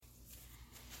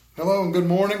Hello and good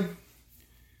morning.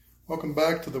 Welcome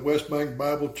back to the West Bank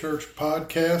Bible Church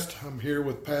podcast. I'm here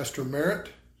with Pastor Merritt.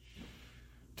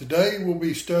 Today we'll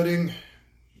be studying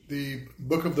the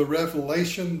book of the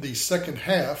Revelation, the second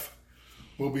half.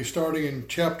 We'll be starting in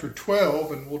chapter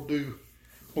 12 and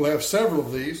we'll have several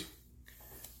of these.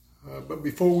 But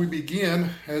before we begin,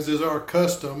 as is our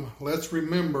custom, let's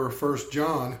remember 1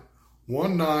 John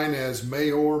 1:9 as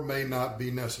may or may not be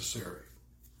necessary.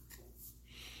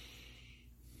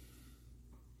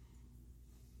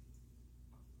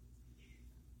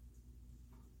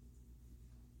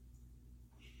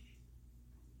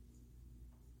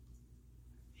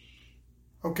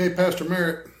 Okay, Pastor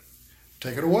Merritt,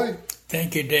 take it away.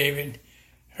 Thank you, David.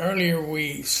 Earlier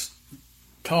we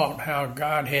taught how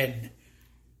God had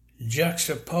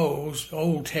juxtaposed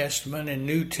Old Testament and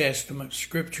New Testament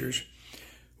scriptures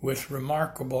with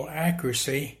remarkable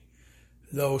accuracy,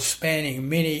 though spanning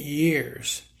many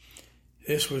years.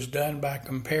 This was done by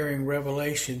comparing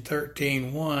Revelation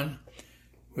 13:1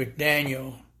 with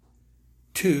Daniel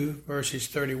 2, verses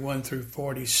 31 through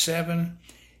 47,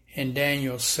 and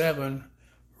Daniel 7,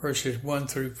 verses 1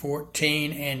 through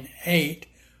 14, and 8,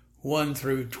 1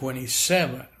 through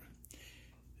 27.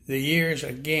 The years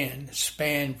again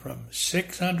span from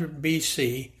 600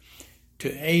 BC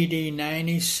to AD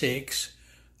 96,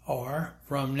 or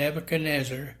from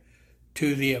Nebuchadnezzar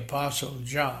to the Apostle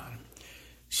John.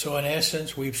 So in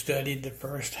essence, we've studied the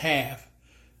first half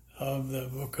of the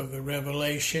book of the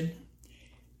Revelation,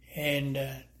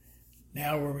 and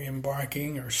now we're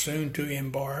embarking, or soon to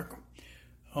embark,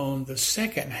 on the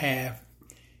second half.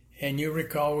 And you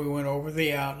recall we went over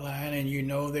the outline, and you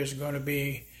know there's going to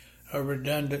be a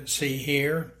redundancy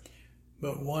here,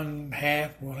 but one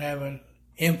half will have an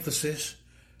emphasis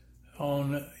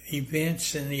on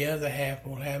events and the other half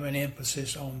will have an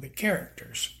emphasis on the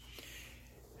characters.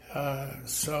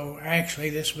 So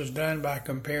actually this was done by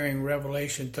comparing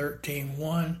Revelation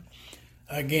 13:1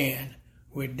 again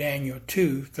with Daniel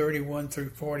 2, 31 through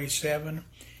 47,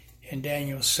 and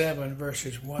Daniel 7,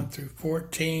 verses 1 through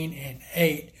 14, and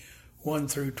 8, 1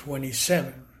 through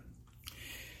 27.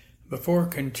 Before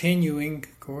continuing,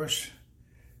 of course,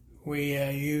 we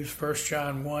used 1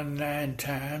 John 1, 9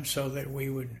 times so that we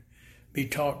would be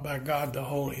taught by God the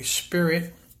Holy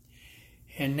Spirit.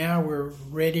 And now we're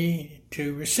ready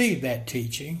to receive that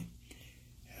teaching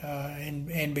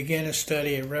and begin a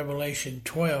study of Revelation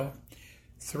 12,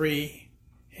 3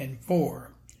 and 4.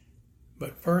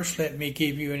 But first, let me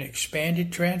give you an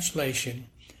expanded translation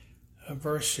of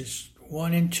verses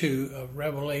 1 and 2 of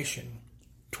Revelation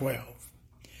 12.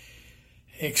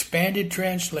 Expanded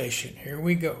translation, here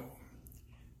we go.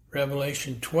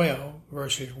 Revelation 12,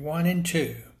 verses 1 and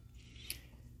 2.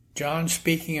 John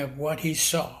speaking of what he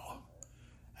saw.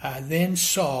 I then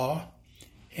saw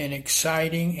an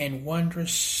exciting and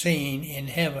wondrous scene in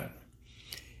heaven.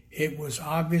 It was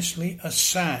obviously a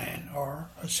sign or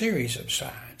a series of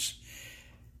signs.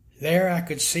 There I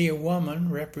could see a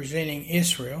woman representing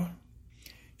Israel.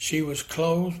 She was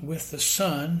clothed with the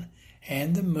sun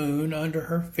and the moon under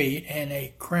her feet and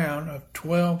a crown of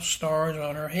 12 stars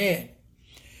on her head.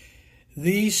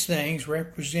 These things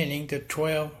representing the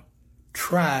 12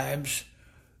 tribes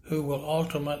who will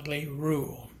ultimately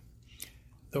rule.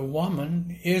 The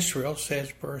woman, Israel,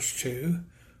 says verse 2,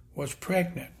 was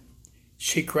pregnant.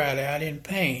 She cried out in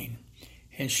pain,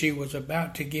 and she was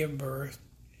about to give birth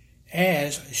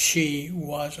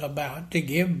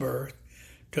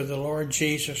to the Lord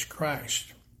Jesus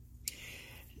Christ.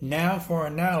 Now for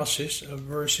analysis of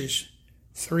verses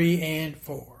 3 and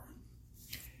 4.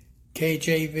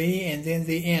 KJV and then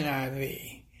the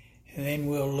NIV. And then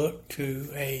we'll look to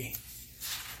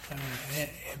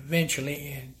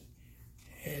eventually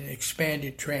an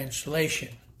expanded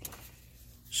translation.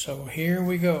 So here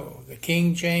we go, the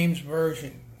King James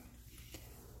Version.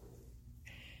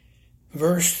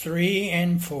 Verse 3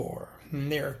 and 4. And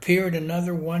there appeared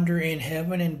another wonder in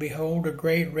heaven, and behold, a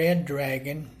great red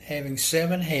dragon, having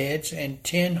 7 heads and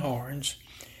 10 horns,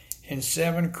 and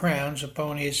 7 crowns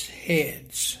upon his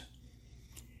heads.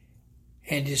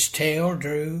 And his tail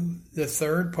drew the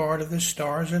third part of the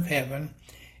stars of heaven,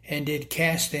 and did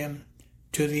cast them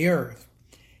to the earth.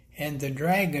 And the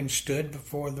dragon stood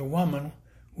before the woman,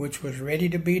 which was ready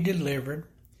to be delivered,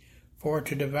 for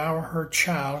to devour her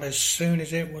child as soon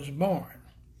as it was born.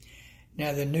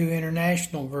 Now the New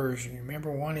International Version,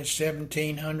 remember one is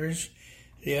 1700s,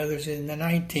 the other's in the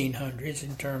 1900s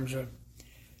in terms of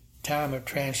time of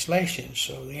translation.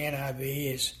 So the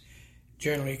NIV is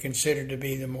generally considered to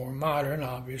be the more modern,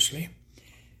 obviously.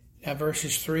 Now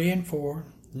verses 3 and 4,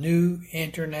 New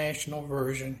International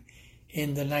Version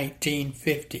in the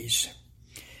 1950s.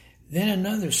 Then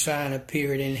another sign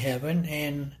appeared in heaven,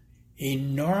 an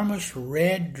enormous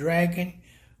red dragon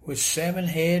with 7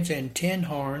 heads and 10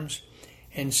 horns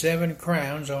and 7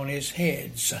 crowns on his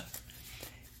heads.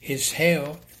 His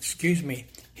tail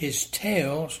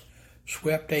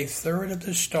swept a third of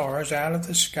the stars out of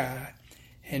the sky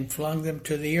and flung them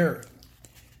to the earth.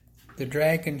 The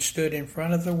dragon stood in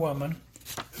front of the woman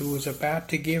who was about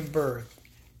to give birth,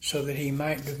 so that he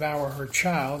might devour her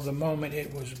child the moment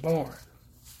it was born.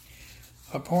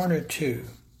 A point or two.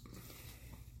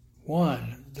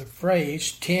 1. The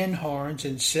phrase 10 horns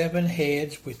and 7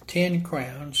 heads with 10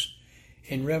 crowns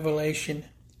in Revelation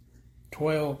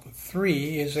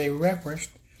 12:3 is a reference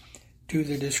to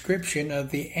the description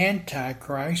of the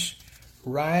Antichrist's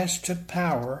rise to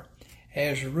power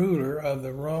as ruler of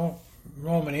the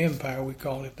Roman Empire. We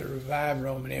call it the revived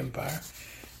Roman Empire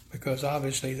because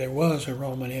obviously there was a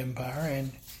Roman Empire,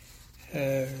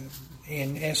 and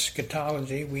in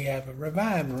eschatology we have a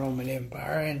revived Roman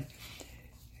Empire,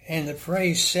 and the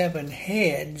phrase 7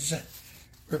 heads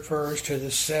refers to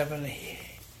the 7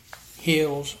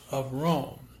 hills of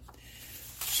Rome.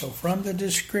 So from the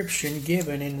description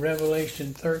given in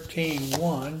Revelation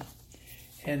 13:1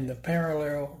 and the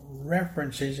parallel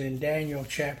references in Daniel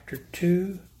chapter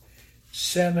 2,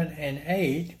 7, and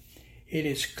 8, it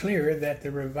is clear that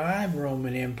the revived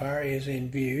Roman Empire is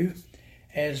in view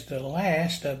as the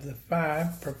last of the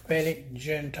 5 prophetic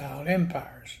Gentile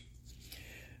empires.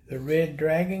 The red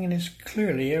dragon is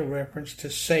clearly a reference to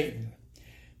Satan.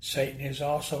 Satan is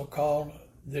also called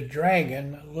the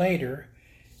dragon later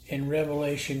in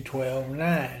Revelation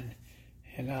 12:9.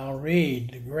 And I'll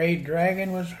read, the great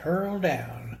dragon was hurled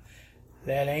down,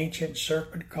 that ancient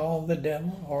serpent called the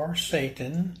devil or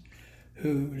Satan,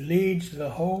 who leads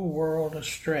the whole world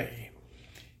astray.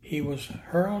 He was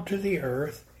hurled to the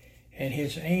earth, and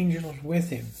his angels with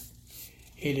him.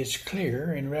 It is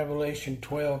clear in Revelation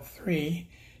 12:3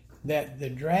 that the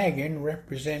dragon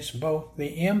represents both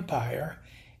the empire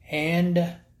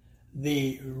and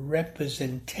the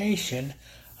representation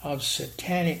of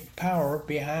satanic power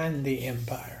behind the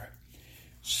empire,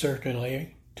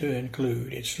 certainly to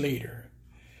include its leader.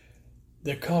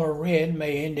 The color red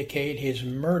may indicate his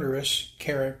murderous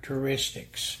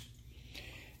characteristics.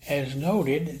 As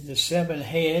noted, the 7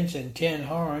 heads and 10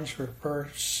 horns refer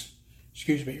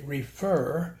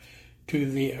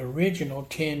to the original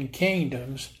 10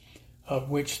 kingdoms, of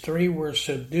which 3 were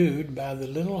subdued by the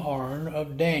little horn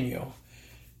of Daniel,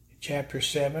 chapter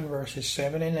 7, verses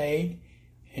 7 and 8,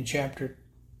 and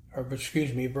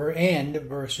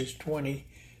verses 20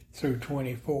 through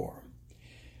 24.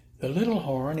 The little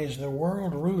horn is the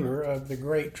world ruler of the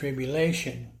Great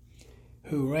Tribulation,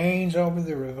 who reigns over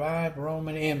the revived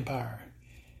Roman Empire.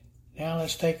 Now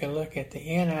let's take a look at the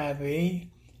NIV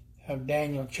of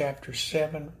Daniel chapter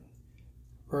 7,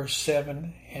 verse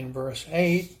 7 and verse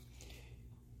 8.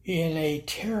 In a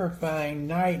terrifying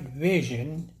night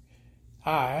vision,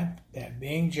 I, that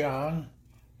being John,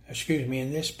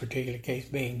 in this particular case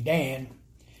being Dan,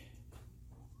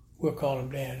 we'll call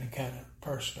him Dan, kind of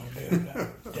personal deal,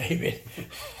 David.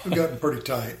 We've gotten pretty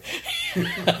tight.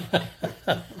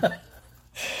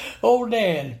 Old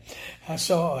Dan, I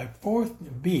saw a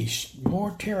 4th beast,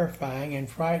 more terrifying and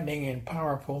frightening and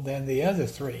powerful than the other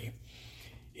 3.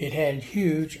 It had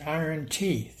huge iron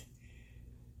teeth.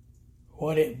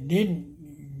 What it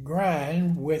didn't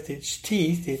grind with its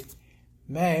teeth, it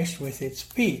mashed with its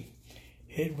feet.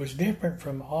 It was different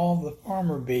from all the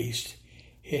former beasts.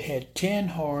 It had 10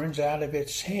 horns out of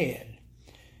its head.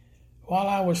 While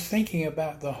I was thinking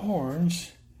about the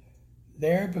horns,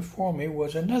 there before me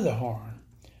was another horn,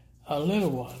 a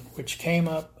little one, which came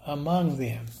up among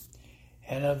them,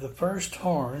 and of the first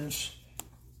horns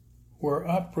were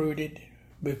uprooted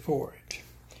before it.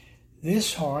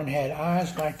 This horn had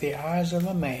eyes like the eyes of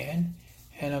a man,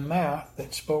 and a mouth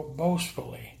that spoke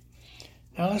boastfully.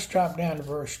 Now let's drop down to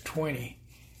verse 20.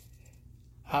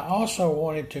 I also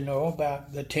wanted to know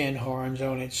about the 10 horns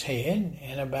on its head,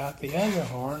 and about the other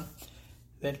horn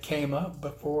that came up,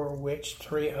 before which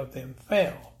 3 of them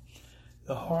fell.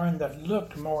 The horn that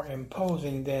looked more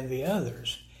imposing than the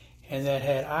others, and that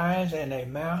had eyes and a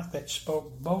mouth that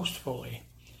spoke boastfully.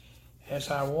 As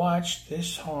I watched,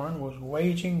 this horn was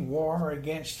waging war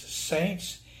against the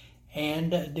saints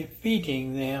and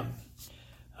defeating them,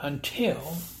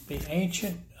 until the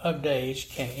Ancient of Days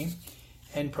came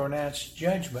and pronounced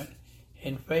judgment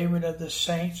in favor of the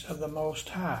saints of the Most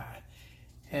High,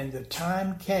 and the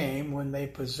time came when they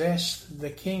possessed the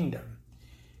kingdom.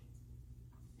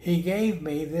 He gave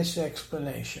me this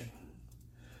explanation.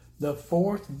 The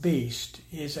 4th beast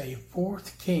is a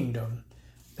 4th kingdom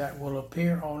that will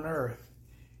appear on earth.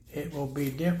 It will be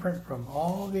different from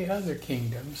all the other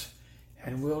kingdoms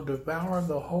and will devour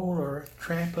the whole earth,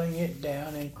 trampling it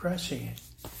down and crushing it.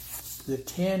 The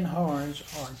 10 horns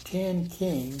are 10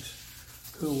 kings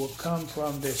who will come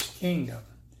from this kingdom.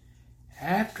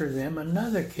 After them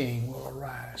another king will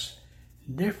arise,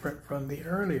 different from the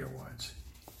earlier ones.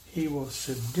 He will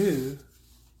subdue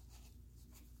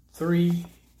 3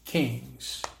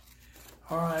 kings.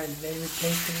 All right, David,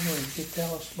 take it away. You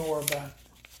tell us more about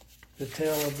the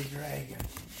tale of the dragon.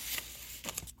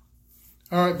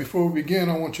 All right, before we begin,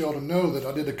 I want y'all to know that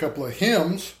I did a couple of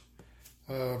hymns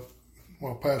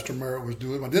while Pastor Merritt was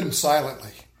doing them. I did them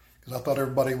silently because I thought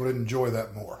everybody would enjoy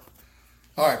that more.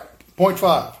 All right, point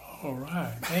 5. All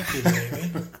right, thank you,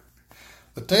 David.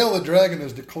 The tail of the dragon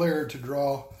is declared to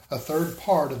draw a third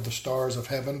part of the stars of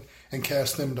heaven and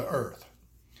cast them to earth.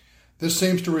 This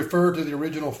seems to refer to the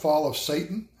original fall of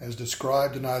Satan as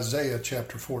described in Isaiah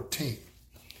chapter 14.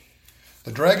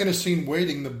 The dragon is seen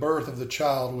waiting the birth of the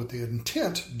child with the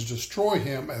intent to destroy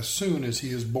him as soon as he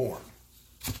is born.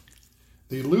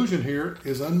 The allusion here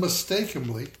is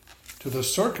unmistakably to the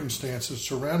circumstances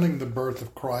surrounding the birth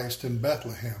of Christ in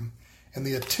Bethlehem and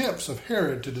the attempts of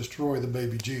Herod to destroy the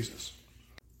baby Jesus.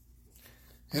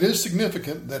 It is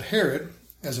significant that Herod,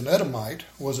 as an Edomite,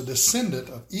 was a descendant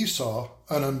of Esau,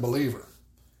 an unbeliever.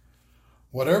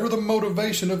 Whatever the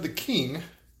motivation of the king,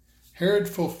 Herod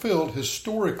fulfilled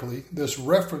historically this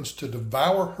reference to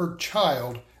devour her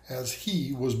child as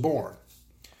he was born.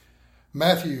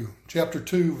 Matthew chapter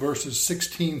 2, verses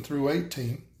 16 through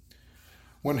 18.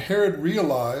 When Herod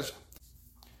realized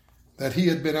that he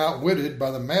had been outwitted by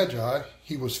the Magi,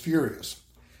 he was furious,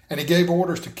 and he gave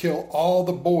orders to kill all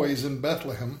the boys in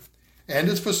Bethlehem and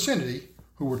its vicinity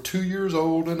who were 2 years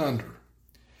old and under,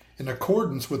 in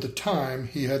accordance with the time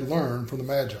he had learned from the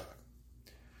Magi.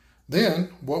 Then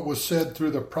what was said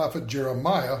through the prophet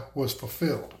Jeremiah was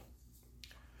fulfilled.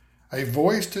 A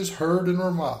voice is heard in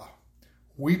Ramah,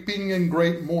 weeping in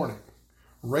great mourning,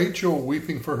 Rachel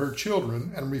weeping for her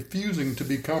children and refusing to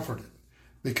be comforted,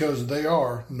 because they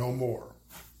are no more.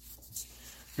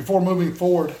 Before moving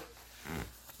forward,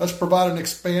 let's provide an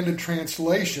expanded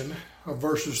translation of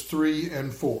verses 3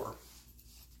 and 4.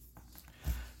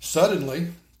 Suddenly,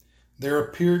 there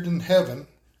appeared in heaven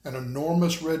an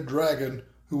enormous red dragon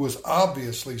who was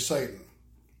obviously Satan.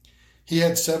 He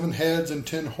had 7 heads and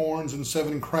 10 horns and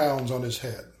 7 crowns on his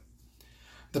head.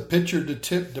 The picture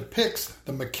depicts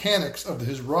the mechanics of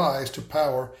his rise to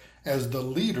power as the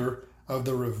leader of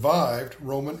the revived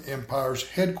Roman Empire's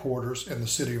headquarters in the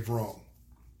city of Rome.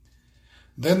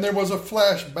 Then there was a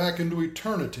flash back into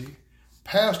eternity,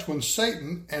 past when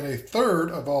Satan and a third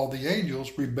of all the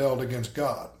angels rebelled against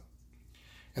God.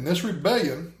 In this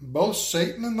rebellion, both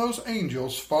Satan and those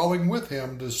angels falling with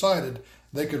him decided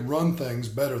they could run things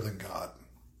better than God.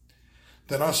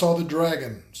 Then I saw the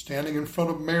dragon standing in front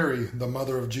of Mary, the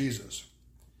mother of Jesus.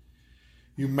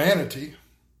 Humanity,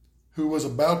 who was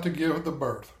about to give the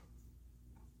birth.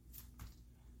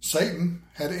 Satan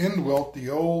had indwelt the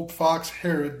old fox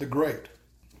Herod the Great.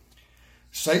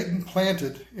 Satan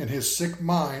planted in his sick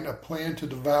mind a plan to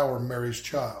devour Mary's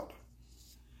child.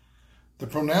 The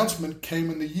pronouncement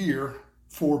came in the year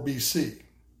 4 BC,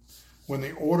 when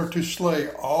the order to slay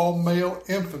all male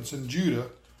infants in Judah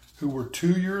who were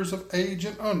 2 years of age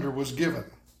and under was given.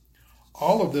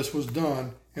 All of this was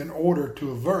done in order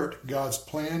to avert God's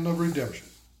plan of redemption.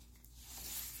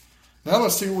 Now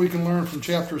let's see what we can learn from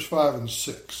chapters 5 and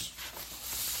 6.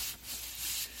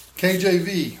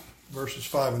 KJV, verses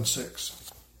 5 and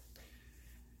 6.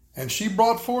 And she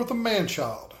brought forth a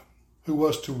man-child, who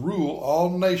was to rule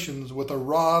all nations with a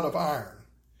rod of iron.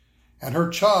 And her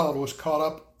child was caught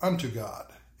up unto God,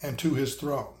 and to his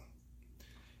throne.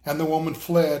 And the woman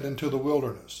fled into the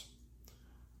wilderness,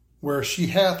 where she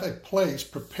hath a place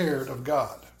prepared of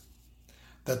God,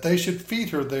 that they should feed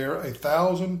her there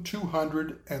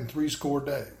 1,260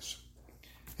 days.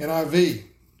 NIV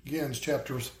begins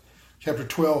chapter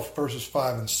 12, verses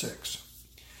 5 and 6.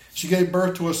 She gave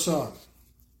birth to a son,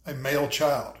 a male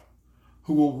child,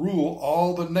 who will rule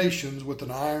all the nations with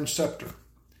an iron scepter.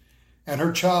 And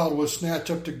her child was snatched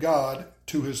up to God,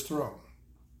 to his throne.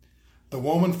 The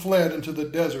woman fled into the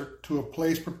desert to a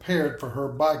place prepared for her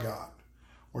by God,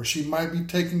 where she might be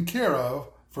taken care of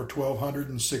for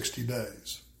 1,260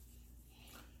 days.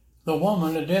 The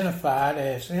woman identified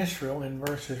as Israel in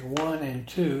verses 1 and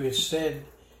 2 is said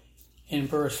in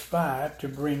verse 5 to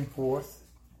bring forth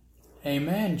a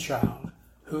man-child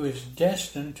who is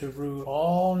destined to rule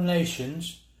all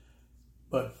nations,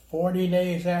 but 40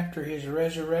 days after his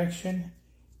resurrection,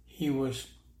 he was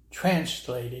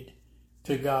translated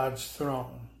to God's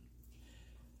throne.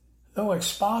 Though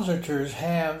expositors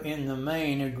have in the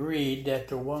main agreed that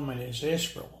the woman is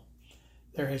Israel,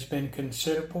 there has been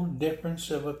considerable difference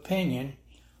of opinion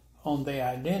on the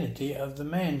identity of the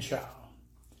man-child.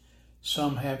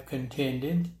 Some have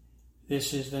contended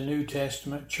this is the New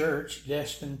Testament church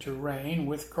destined to reign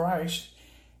with Christ,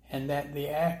 and that the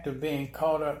act of being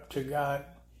caught up to God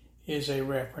is a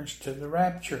reference to the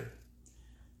rapture.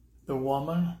 The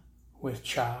woman with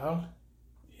child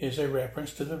is a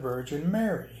reference to the Virgin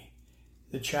Mary.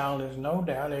 The child is no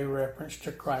doubt a reference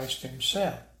to Christ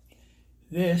himself.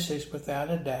 This is without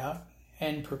a doubt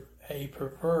and a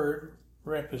preferred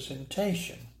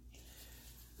representation.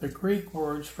 The Greek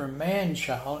words for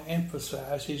man-child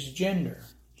emphasize his gender.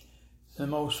 The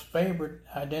most favored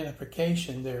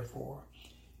identification, therefore,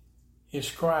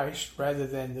 is Christ rather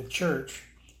than the church,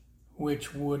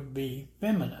 which would be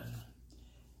feminine.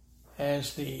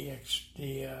 As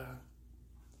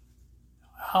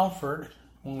Alford,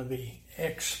 one of the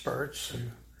experts who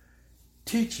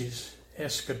teaches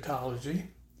eschatology,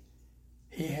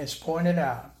 he has pointed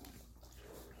out,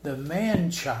 the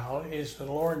man-child is the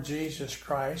Lord Jesus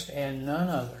Christ and none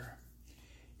other.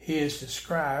 He is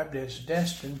described as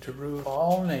destined to rule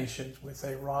all nations with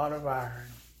a rod of iron.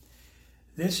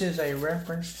 This is a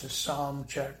reference to Psalm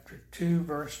chapter 2,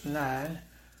 verse 9,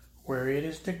 where it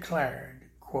is declared,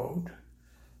 quote,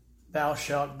 "Thou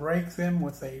shalt break them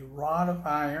with a rod of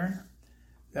iron,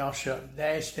 thou shalt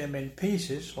dash them in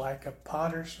pieces like a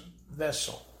potter's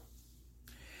vessel."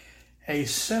 A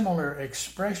similar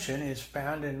expression is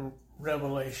found in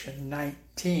Revelation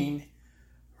 19,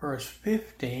 verse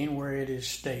 15, where it is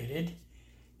stated,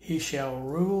 "He shall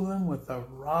rule them with a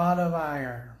rod of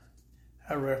iron,"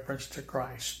 a reference to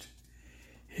Christ.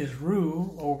 His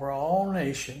rule over all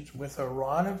nations with a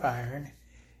rod of iron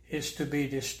is to be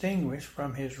distinguished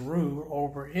from his rule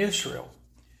over Israel,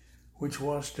 which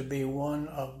was to be one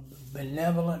of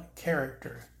benevolent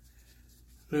character.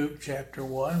 Luke chapter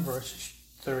 1, verses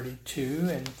 32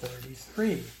 and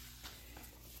 33.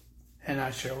 And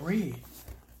I shall read,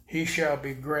 "He shall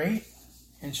be great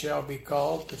and shall be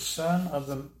called the Son of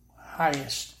the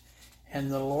Highest, and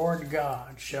the Lord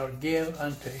God shall give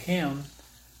unto him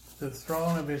the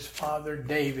throne of his father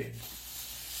David."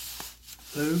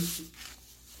 Luke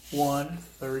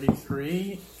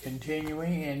 1:33,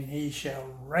 continuing, "And he shall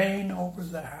reign over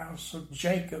the house of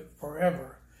Jacob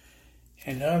forever,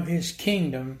 and of his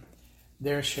kingdom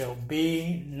there shall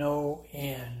be no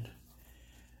end."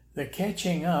 The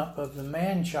catching up of the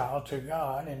man-child to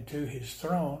God and to his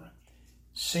throne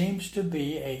seems to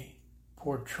be a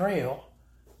portrayal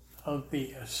of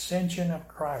the ascension of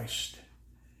Christ.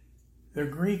 The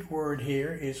Greek word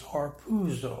here is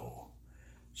harpuzo.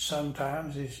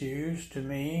 Sometimes is used to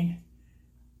mean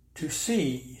to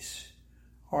seize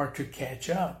or to catch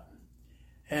up,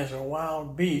 as a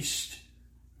wild beast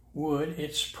would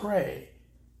its prey,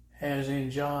 as in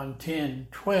John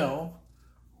 10:12,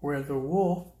 where the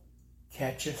wolf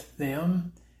catcheth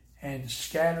them and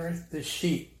scattereth the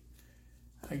sheep.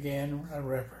 Again, a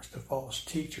reference to false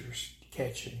teachers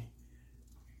catching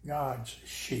God's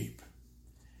sheep.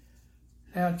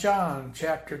 Now John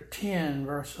chapter 10,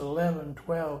 verse 11,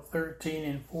 12, 13,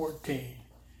 and 14.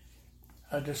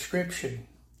 A description.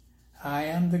 "I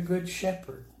am the good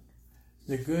shepherd.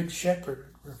 The good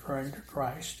shepherd," referring to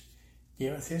Christ,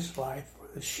 "giveth his life for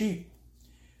the sheep.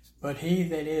 But he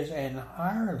that is an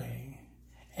hireling,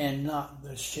 and not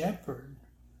the shepherd,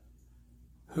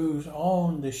 whose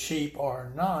own the sheep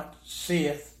are not,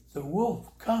 seeth the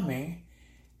wolf coming,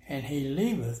 and he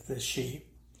leaveth the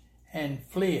sheep, and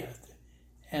fleeth,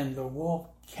 and the wolf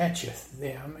catcheth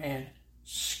them, and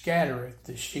scattereth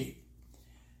the sheep.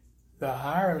 The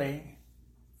hireling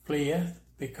fleeth,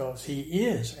 because he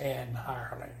is an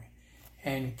hireling,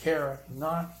 and careth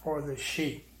not for the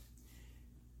sheep."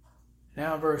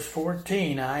 Now verse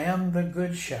 14, "I am the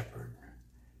good shepherd,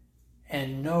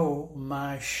 and know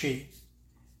my sheep,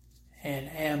 and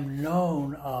am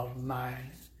known of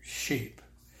mine sheep."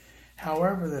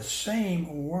 However, the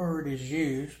same word is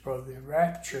used for the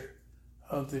rapture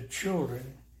of the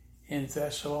children in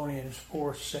Thessalonians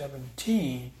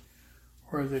 4:17,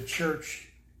 where the church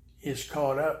is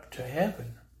caught up to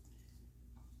heaven.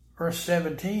 Verse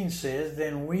 17 says,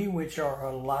 "Then we which are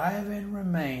alive and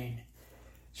remain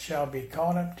shall be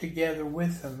caught up together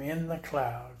with them in the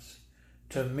clouds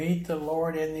to meet the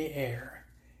Lord in the air,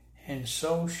 and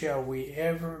so shall we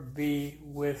ever be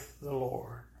with the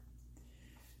Lord."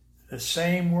 The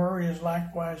same word is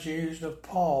likewise used of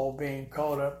Paul being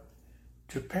caught up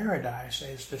to paradise,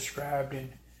 as described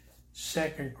in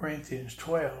 2 Corinthians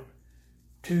 12,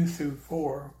 2 through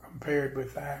 4, compared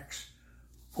with Acts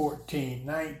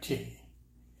 14:19.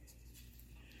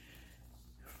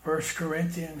 1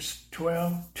 Corinthians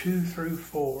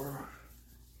 12:2-4.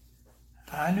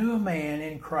 I knew a man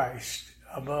in Christ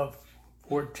above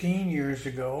 14 years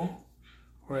ago,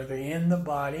 whether in the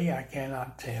body I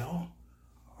cannot tell,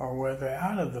 or whether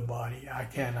out of the body I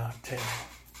cannot tell.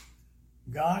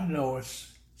 God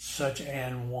knoweth such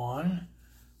an one,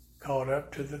 caught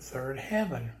up to the third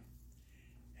heaven.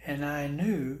 And I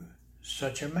knew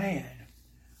such a man,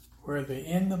 whether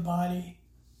in the body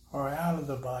or out of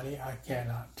the body I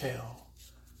cannot tell.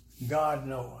 God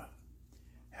knoweth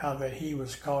how that he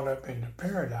was caught up into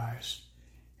paradise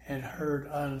and heard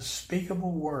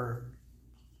unspeakable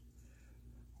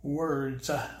words,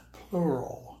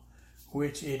 plural,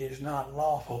 which it is not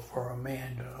lawful for a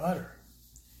man to utter.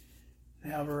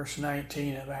 Now verse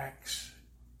 19 of Acts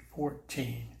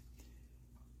 14.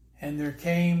 And there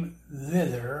came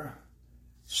thither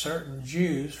certain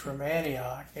Jews from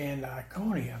Antioch and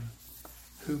Iconium,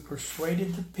 who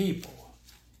persuaded the people,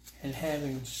 and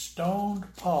having stoned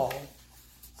Paul,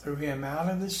 threw him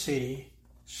out of the city,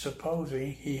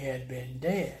 supposing he had been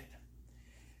dead.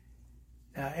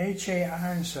 Now H.A.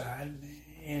 Ironside,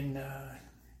 in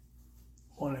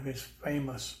one of his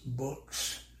famous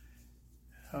books,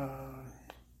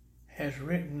 has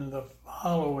written the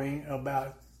following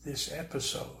about this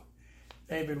episode.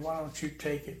 David, why don't you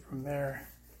take it from there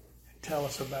and tell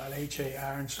us about H.A.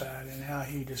 Ironside and how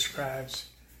he describes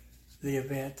the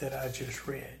event that I just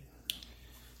read.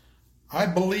 I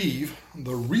believe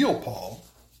the real Paul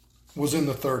was in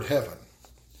the third heaven.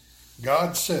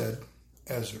 God said,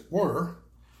 as it were,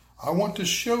 I want to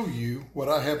show you what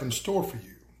I have in store for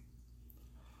you.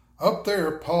 Up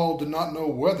there, Paul did not know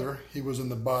whether he was in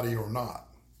the body or not.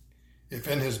 If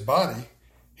in his body,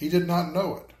 he did not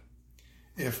know it.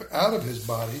 If out of his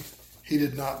body, he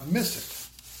did not miss it.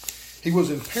 He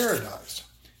was in paradise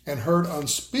and heard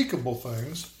unspeakable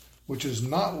things which is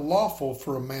not lawful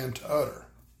for a man to utter.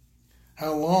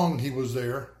 How long he was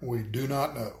there, we do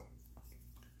not know.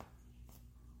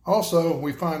 Also,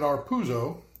 we find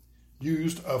Arpuzo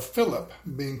used of Philip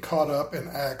being caught up in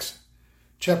Acts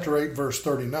chapter 8, verse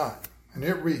 39, and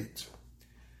it reads,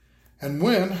 And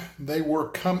when they were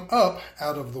come up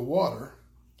out of the water,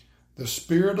 the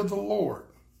Spirit of the Lord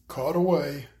caught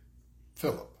away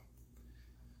Philip,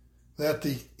 that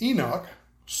the Enoch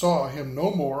saw him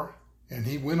no more, and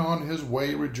he went on his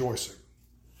way rejoicing.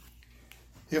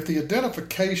 If the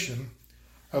identification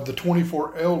of the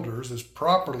 24 elders is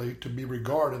properly to be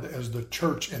regarded as the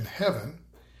church in heaven,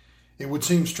 it would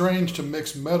seem strange to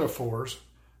mix metaphors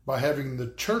by having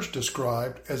the church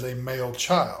described as a male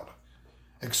child,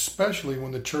 especially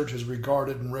when the church is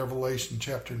regarded in Revelation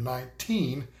chapter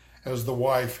 19 as the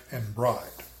wife and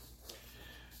bride.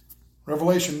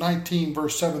 Revelation 19,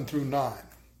 verse 7 through 9.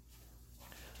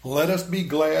 Let us be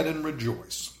glad and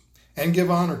rejoice, and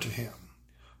give honor to him,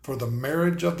 for the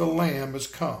marriage of the Lamb is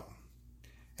come,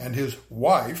 and his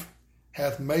wife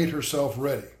hath made herself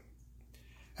ready.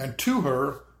 And to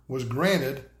her was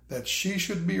granted that she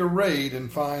should be arrayed in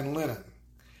fine linen,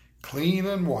 clean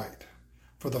and white,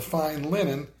 for the fine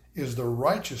linen is the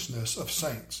righteousness of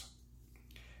saints.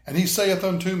 And he saith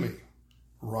unto me,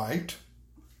 Write,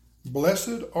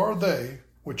 Blessed are they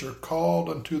which are called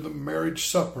unto the marriage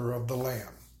supper of the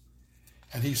Lamb.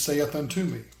 And he saith unto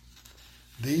me,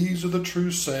 These are the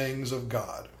true sayings of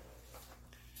God.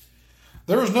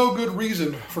 There is no good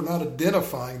reason for not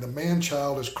identifying the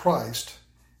man-child as Christ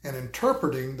and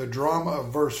interpreting the drama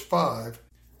of verse 5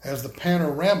 as the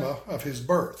panorama of his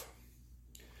birth,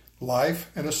 life,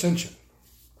 and ascension.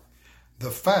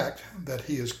 The fact that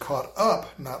he is caught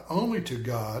up not only to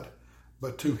God,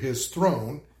 but to his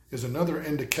throne is another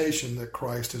indication that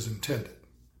Christ is intended.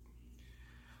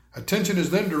 Attention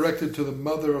is then directed to the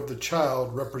mother of the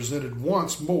child, represented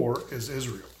once more as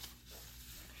Israel.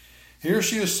 Here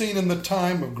she is seen in the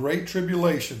time of great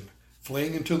tribulation,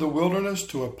 fleeing into the wilderness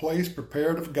to a place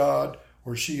prepared of God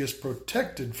where she is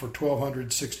protected for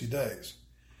 1260 days.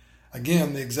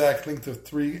 Again, the exact length of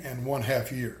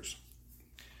 3.5 years.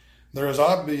 There is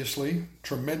obviously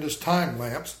tremendous time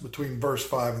lapse between verse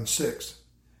 5 and 6.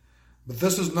 But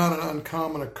this is not an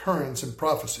uncommon occurrence in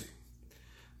prophecy.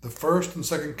 The first and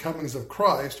second comings of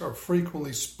Christ are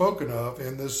frequently spoken of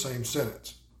in this same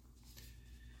sentence.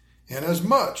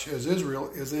 Inasmuch as Israel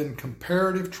is in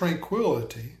comparative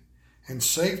tranquility and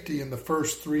safety in the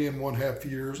first 3.5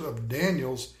 years of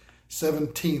Daniel's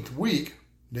 17th week,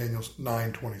 Daniel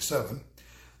 9:27,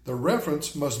 the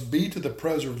reference must be to the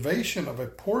preservation of a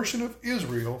portion of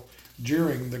Israel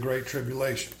during the Great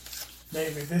Tribulation.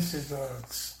 David, this is the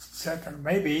second,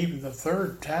 maybe even the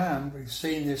third time we've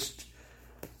seen this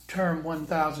term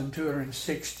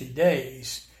 1,260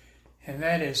 days. and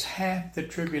that is half the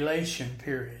tribulation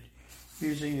period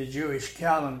using the Jewish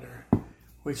calendar,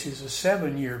 which is a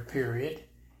 7-year period,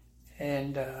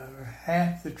 and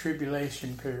half the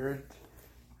tribulation period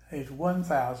is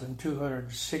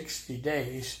 1,260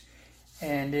 days,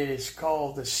 and it is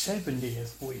called the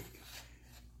 70th week.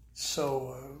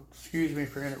 So, excuse me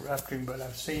for interrupting, but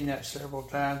I've seen that several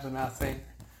times, and I think,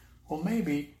 well,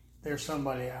 maybe there's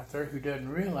somebody out there who doesn't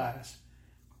realize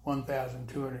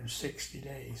 1,260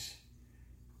 days.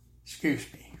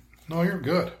 Excuse me. No, you're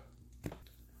good.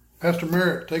 Pastor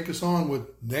Merritt, take us on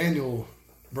with Daniel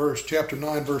chapter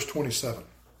 9, verse 27.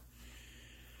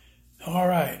 All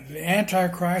right. The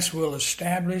Antichrist will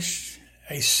establish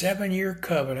a 7-year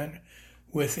covenant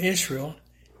with Israel.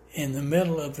 In the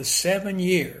middle of the 7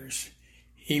 years,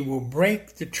 he will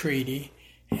break the treaty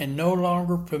and no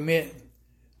longer permit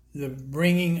the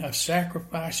bringing of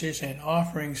sacrifices and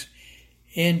offerings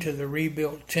into the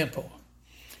rebuilt temple.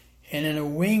 And in a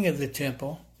wing of the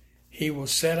temple, he will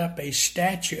set up a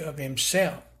statue of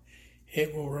himself.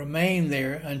 It will remain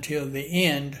there until the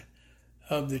end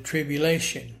of the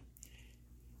tribulation.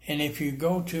 And if you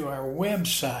go to our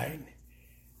website,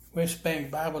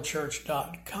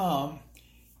 westbankbiblechurch.com,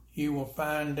 you will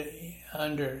find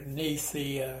underneath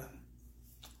the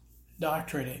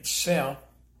doctrine itself,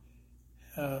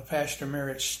 Pastor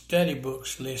Merritt's study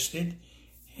books listed.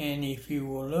 And if you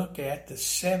will look at the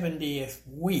 70th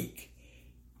week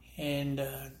and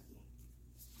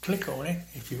click on it,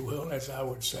 if you will, as I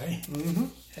would say,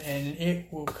 and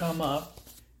it will come up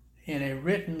in a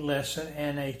written lesson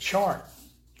and a chart.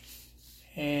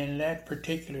 And that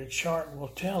particular chart will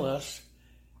tell us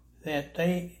that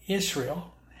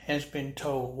Israel has been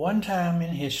told one time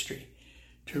in history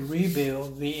to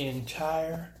rebuild the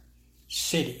entire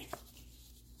city.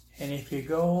 And if you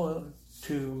go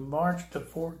to March the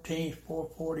 14th,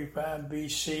 445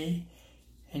 BC,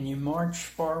 and you march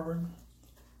forward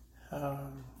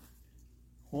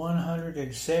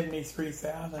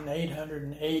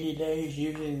 173,880 days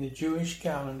using the Jewish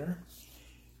calendar,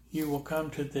 you will come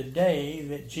to the day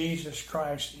that Jesus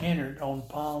Christ entered on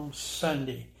Palm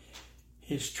Sunday,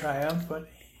 his triumphant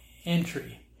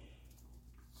entry.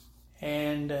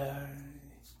 And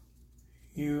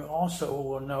you also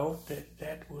will note that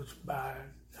that was by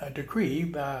a decree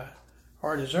by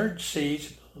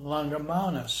Artaxerxes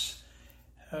Longimanus,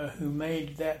 who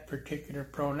made that particular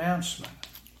pronouncement.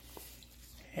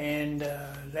 And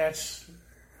that's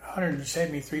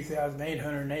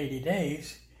 173,880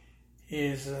 days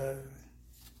is a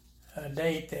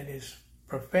date that is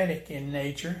prophetic in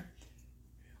nature,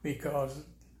 because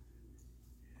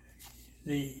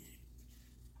the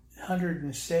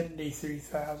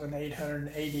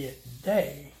 173,880th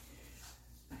day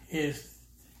is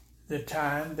the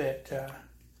time that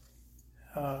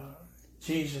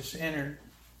Jesus entered,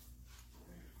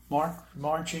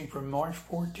 marching from March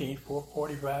 14th,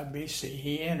 445 BC.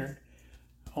 He entered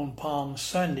on Palm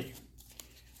Sunday.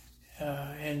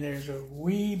 And there's a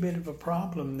wee bit of a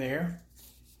problem there,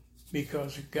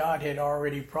 because God had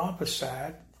already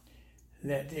prophesied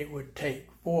that it would take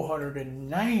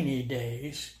 490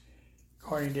 days,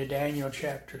 according to Daniel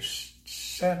chapter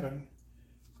 7,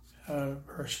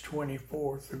 verse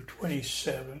 24 through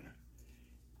 27.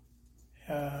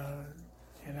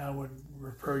 And I would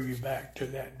refer you back to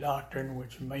that doctrine,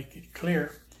 which would make it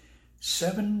clear.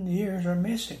 7 years are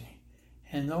missing,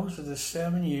 and those are the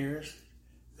 7 years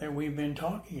that we've been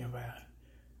talking about,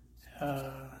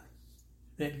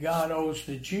 that God owes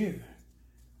the Jew.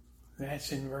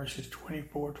 That's in verses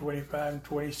 24, 25, and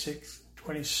 26,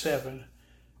 27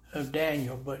 of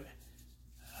Daniel. But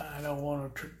I don't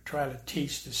want to try to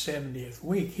teach the 70th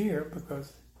week here,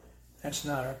 because that's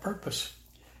not our purpose.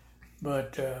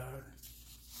 But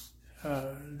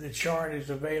the chart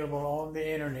is available on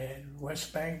the internet,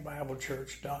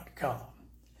 westbankbiblechurch.com.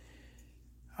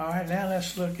 All right, now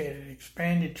let's look at an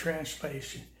expanded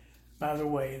translation. By the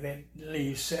way, that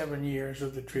leaves 7 years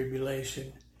of the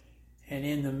tribulation, and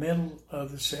in the middle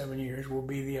of the 7 years will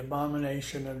be the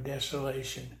abomination of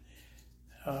desolation.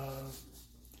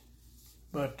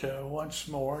 But once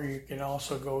more, you can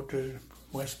also go to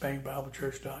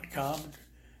westbankbiblechurch.com,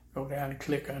 go down and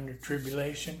click under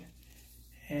tribulation,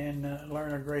 and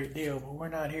learn a great deal. But we're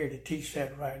not here to teach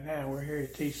that right now. We're here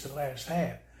to teach the last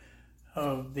half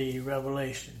of the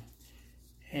Revelation.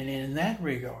 And in that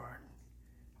regard,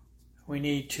 we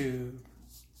need to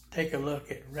take a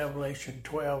look at Revelation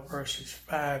 12 verses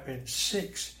 5 and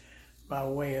 6 by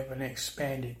way of an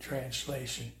expanded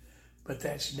translation. But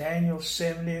that's Daniel's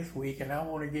 70th week, and I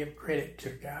want to give credit to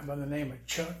a guy by the name of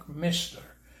Chuck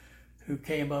Missler, who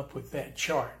came up with that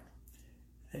chart.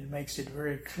 It makes it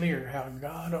very clear how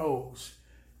God owes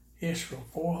Israel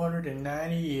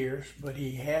 490 years, but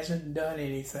he hasn't done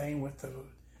anything with the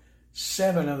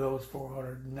 7 of those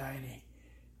 490.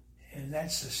 And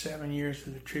that's the 7 years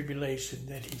of the tribulation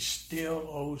that he still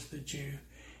owes the Jew.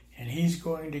 And he's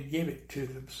going to give it to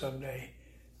them someday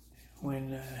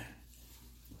when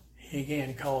he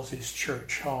again calls his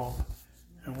church home.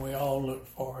 And we all look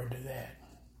forward to that.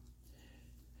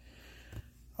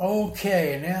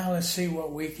 Okay, now let's see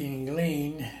what we can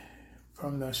glean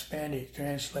from the Spanish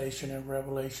translation of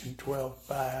Revelation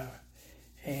 12:5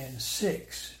 and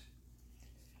 6.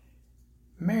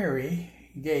 Mary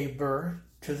gave birth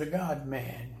to the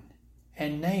God-man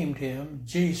and named him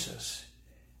Jesus.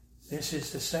 This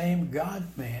is the same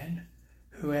God-man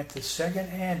who at the second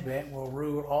advent will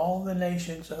rule all the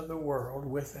nations of the world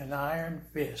with an iron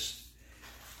fist.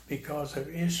 Because of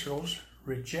Israel's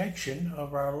rejection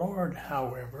of our Lord,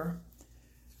 however,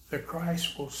 the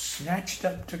Christ was snatched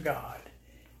up to God,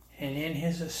 and in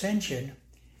his ascension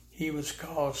he was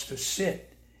caused to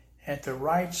sit at the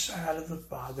right side of the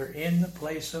Father in the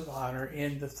place of honor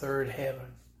in the third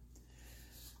heaven.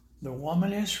 The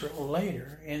woman Israel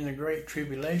later in the Great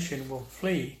Tribulation will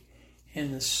flee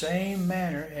in the same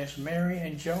manner as Mary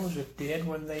and Joseph did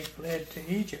when they fled to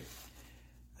Egypt.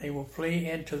 They will flee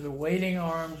into the waiting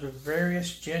arms of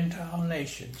various Gentile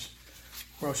nations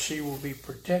where she will be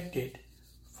protected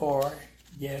for,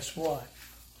 guess what,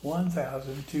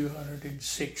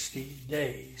 1,260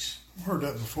 days. I've heard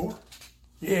that before.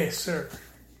 Yes, sir.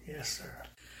 Yes, sir.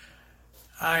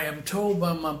 I am told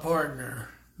by my partner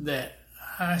that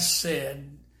I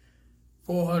said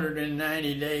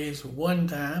 490 days one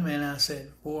time, and I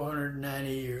said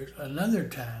 490 years another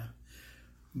time.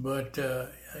 But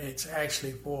it's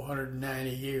actually 490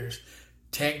 years.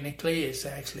 Technically, it's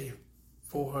actually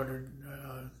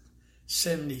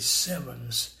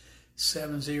 477s,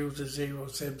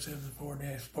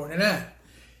 7000774-49.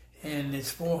 And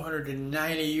it's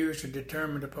 490 years are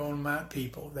determined upon my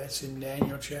people. That's in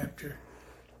Daniel chapter,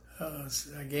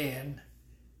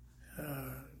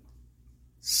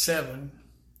 7.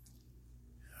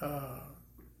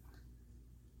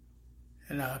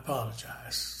 And I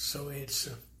apologize. So it's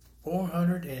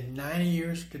 490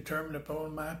 years determined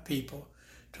upon my people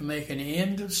to make an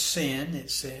end of sin,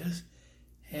 it says,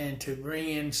 and to bring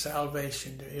in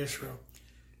salvation to Israel.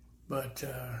 But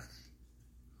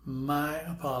my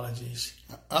apologies.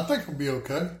 I think we'll be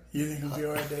okay. You think we'll be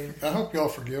all right, David? I hope y'all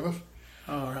forgive us.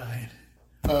 All right.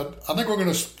 I think we're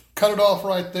going to cut it off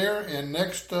right there, and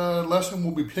next lesson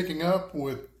we'll be picking up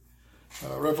with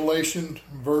Revelation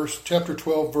chapter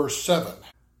 12, verse 7.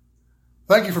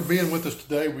 Thank you for being with us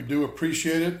today. We do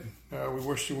appreciate it. We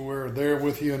wish we were there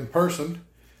with you in person.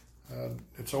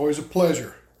 It's always a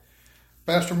pleasure.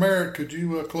 Pastor Merritt, could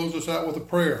you close us out with a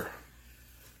prayer?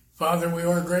 Father, we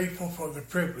are grateful for the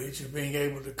privilege of being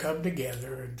able to come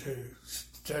together and to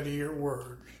study your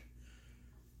word.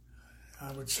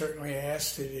 I would certainly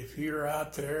ask that if you're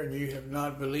out there and you have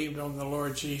not believed on the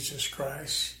Lord Jesus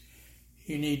Christ,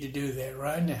 you need to do that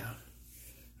right now,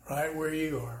 right where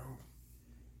you are.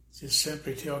 Just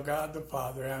simply tell God the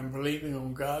Father, I'm believing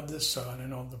on God the Son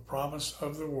and on the promise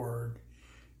of the Word,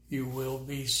 you will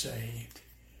be saved.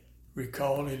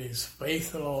 Recall it is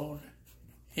faith alone,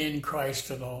 in Christ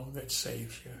alone that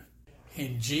saves you.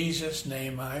 In Jesus'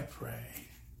 name I pray.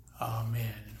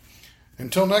 Amen.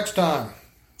 Until next time,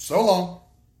 so long.